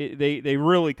 They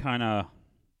really kind of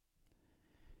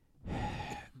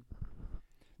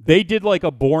they did like a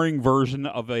boring version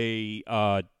of a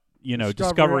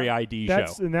Discovery ID show.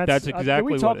 That's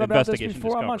exactly what Investigation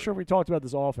Discovery. I'm not sure if we talked about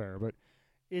this off air, but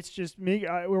it's just me.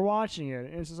 We're watching it,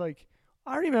 and it's just like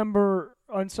I remember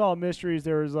Unsolved Mysteries.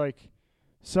 There was like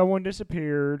someone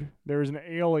disappeared. There was an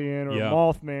alien or a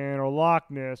Mothman or Loch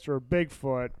Ness or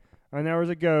Bigfoot, and there was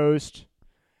a ghost.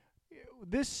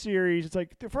 This series, it's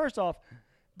like first off.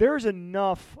 There's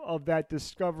enough of that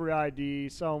Discovery ID,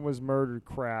 someone was murdered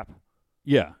crap.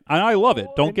 Yeah, and I love it.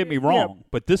 Don't get me wrong,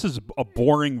 but this is a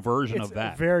boring version of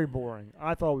that. It's very boring.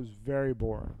 I thought it was very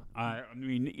boring. I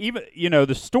mean, even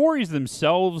the stories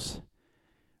themselves.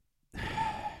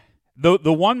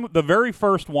 The very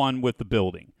first one with the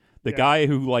building, The guy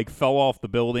who like fell off the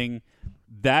building,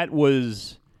 that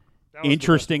was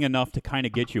interesting enough to kind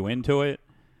of get you into it.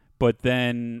 But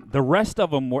then the rest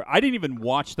of them were. I didn't even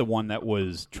watch the one that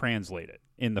was translated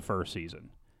in the first season.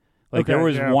 Like there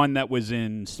was one that was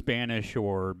in Spanish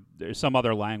or some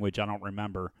other language. I don't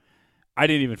remember. I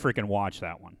didn't even freaking watch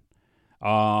that one.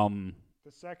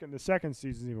 The second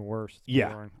season is even worse.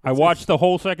 Yeah, I watched the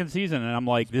whole second season, and I'm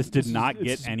like, this did not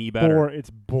get any better. It's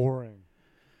boring.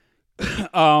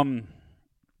 The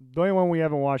only one we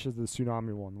haven't watched is the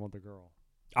tsunami one with the girl.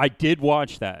 I did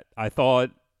watch that. I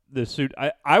thought the suit.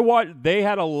 I watched. They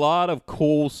had a lot of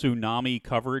cool tsunami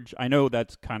coverage. I know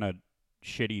that's kind of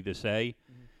shitty to say,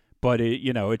 but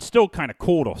it's still kind of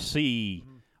cool to see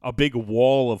a big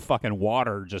wall of fucking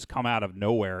water just come out of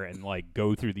nowhere and like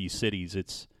go through these cities.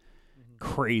 It's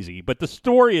crazy. But the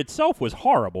story itself was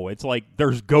horrible. It's like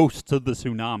there's ghosts of the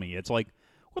tsunami. It's like,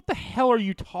 what the hell are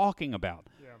you talking about?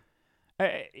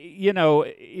 Yeah.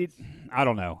 I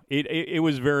don't know. It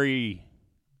was very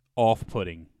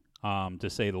off-putting, to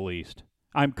say the least.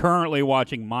 I'm currently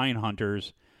watching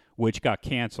Mindhunters, which got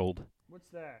canceled.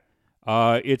 What's that?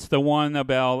 It's the one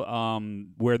about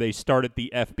where they started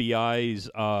the FBI's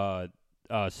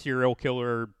serial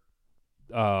killer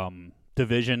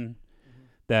division.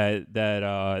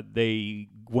 That they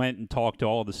went and talked to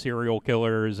all the serial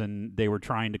killers, and they were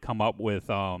trying to come up with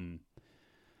what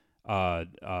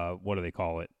do they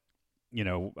call it?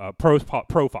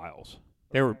 Profiles.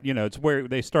 They were, it's where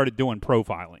they started doing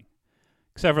profiling.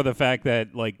 Except for the fact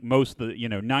that like most of the,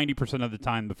 90% of the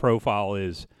time the profile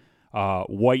is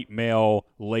white male,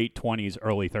 late 20s,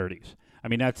 early 30s. I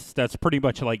mean that's pretty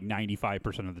much like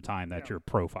 95% of the time that's your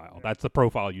profile. Yeah. That's the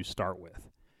profile you start with.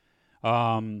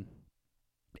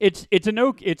 It's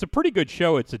a pretty good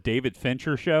show. It's a David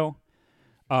Fincher show.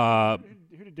 What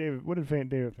did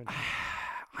David Fincher?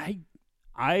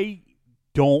 I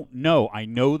don't know. I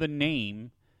know the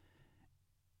name,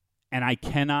 and I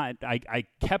cannot. I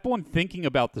kept on thinking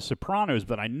about The Sopranos,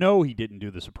 but I know he didn't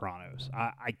do The Sopranos.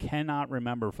 I cannot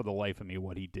remember for the life of me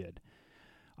what he did.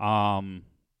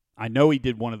 I know he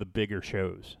did one of the bigger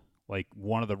shows, like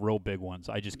one of the real big ones.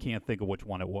 I just can't think of which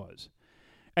one it was.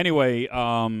 Anyway,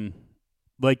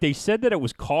 like they said that it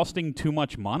was costing too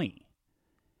much money.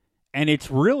 And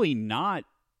it's really not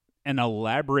an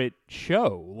elaborate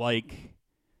show. Like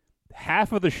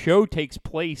half of the show takes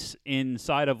place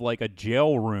inside of like a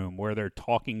jail room where they're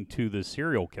talking to the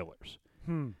serial killers.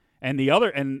 And the other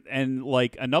and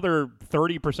like another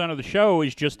 30% of the show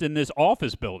is just in this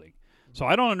office building. So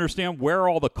I don't understand where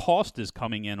all the cost is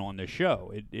coming in on this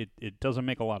show. It doesn't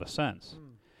make a lot of sense.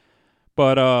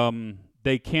 But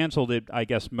they canceled it, I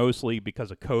guess, mostly because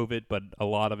of COVID, but a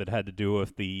lot of it had to do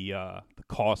with the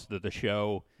cost of the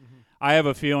show. I have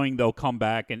a feeling they'll come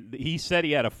back, and he said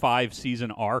he had a 5-season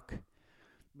arc.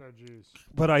 No, jeez.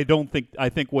 But I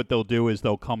think what they'll do is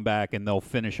they'll come back and they'll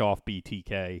finish off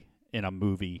BTK in a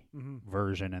movie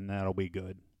version, and that'll be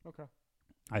good. Okay.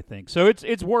 I think. So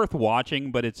it's worth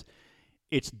watching, but it's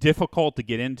difficult to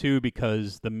get into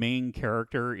because the main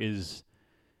character is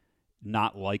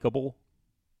not likable.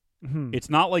 It's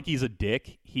not like he's a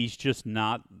dick. He's just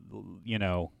not,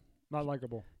 not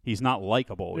likable. He's not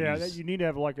likable. Yeah, you need to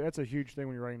have that's a huge thing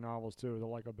when you're writing novels too, the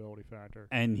likability factor.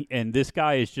 And this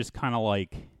guy is just kind of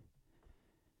like,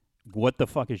 what the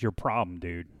fuck is your problem,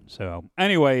 dude? So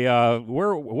anyway, what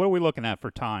are we looking at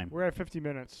for time? We're at 50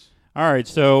 minutes. All right,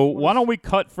 so why don't we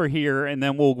cut for here, and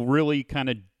then we'll really kind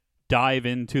of dive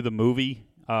into the movie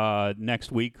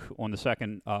next week on the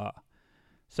second half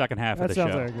of the show. That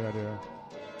sounds like a good idea.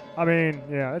 I mean,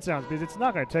 yeah, that sounds good. It's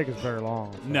not going to take us very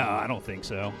long. So. No, I don't think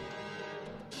so.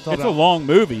 It's a long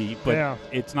movie, but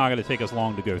it's not going to take us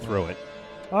long to go through it.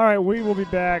 All right, we will be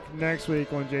back next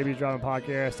week on JB's Driving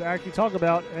Podcast to actually talk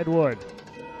about Ed Wood.